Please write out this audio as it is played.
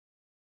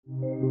What's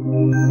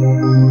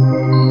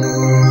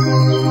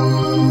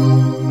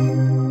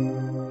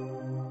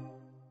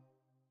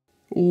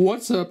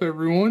up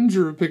everyone,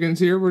 Drew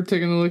Pickens here. We're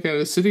taking a look at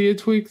a Cydia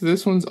tweak.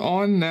 This one's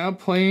on Now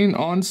Playing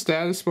on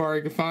status bar.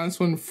 You can find this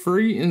one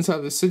free inside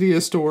the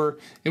Cydia store.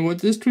 And what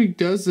this tweak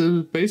does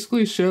is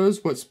basically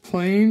shows what's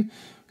playing,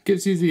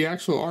 gives you the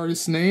actual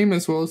artist's name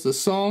as well as the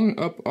song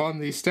up on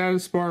the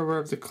status bar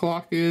wherever the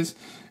clock is.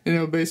 And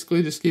it'll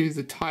basically just give you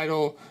the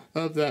title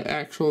of that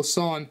actual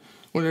song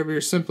whenever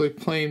you're simply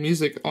playing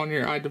music on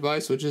your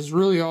iDevice, which is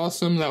really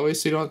awesome. That way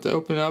so you don't have to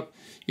open up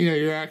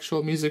your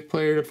actual music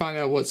player to find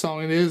out what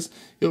song it is.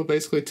 It'll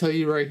basically tell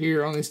you right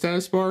here on the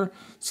status bar.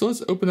 So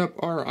let's open up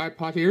our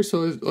iPod here. So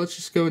let's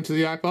just go into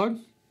the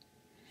iPod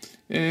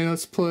and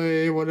let's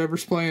play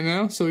whatever's playing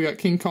now. So we got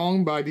King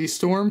Kong by D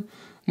Storm.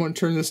 I'm going to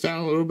turn this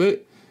down a little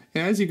bit.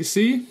 And as you can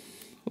see,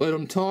 Let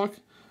 'Em Talk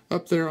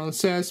up there on the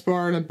status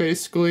bar, and it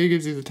basically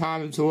gives you the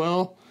time as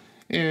well.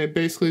 And it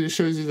basically just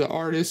shows you the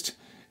artist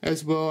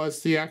as well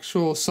as the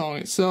actual song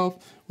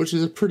itself, which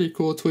is a pretty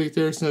cool tweak.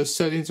 There's no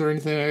settings or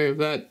anything like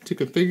that to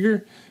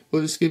configure.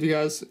 We'll just give you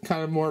guys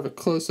kind of more of a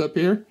close-up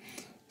here.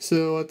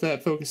 So let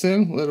that focus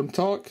in, Let 'Em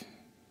Talk.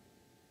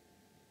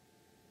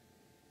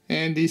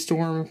 And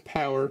D-Storm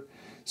Power.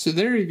 So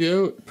there you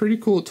go, pretty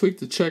cool tweak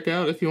to check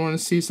out if you want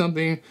to see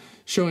something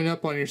showing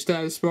up on your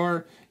status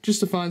bar, just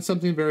to find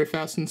something very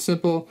fast and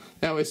simple.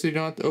 That way so you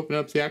don't have to open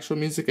up the actual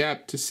music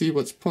app to see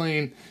what's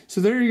playing. So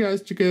there you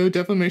guys go,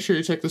 definitely make sure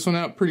you check this one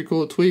out. Pretty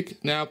cool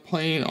tweak, Now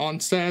Playing on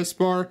status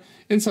bar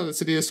inside the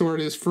Cydia store.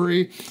 It is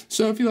free.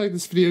 So if you like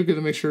this video, go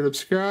to make sure to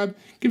subscribe,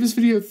 give this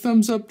video a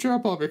thumbs up,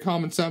 drop all of your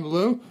comments down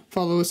below,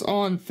 follow us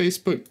on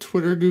Facebook,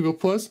 Twitter, Google+,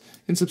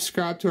 and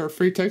subscribe to our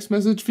free text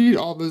message feed.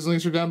 All those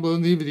links are down below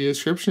in the video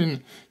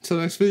description. Until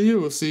next video,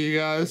 we'll see you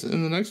guys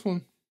in the next one.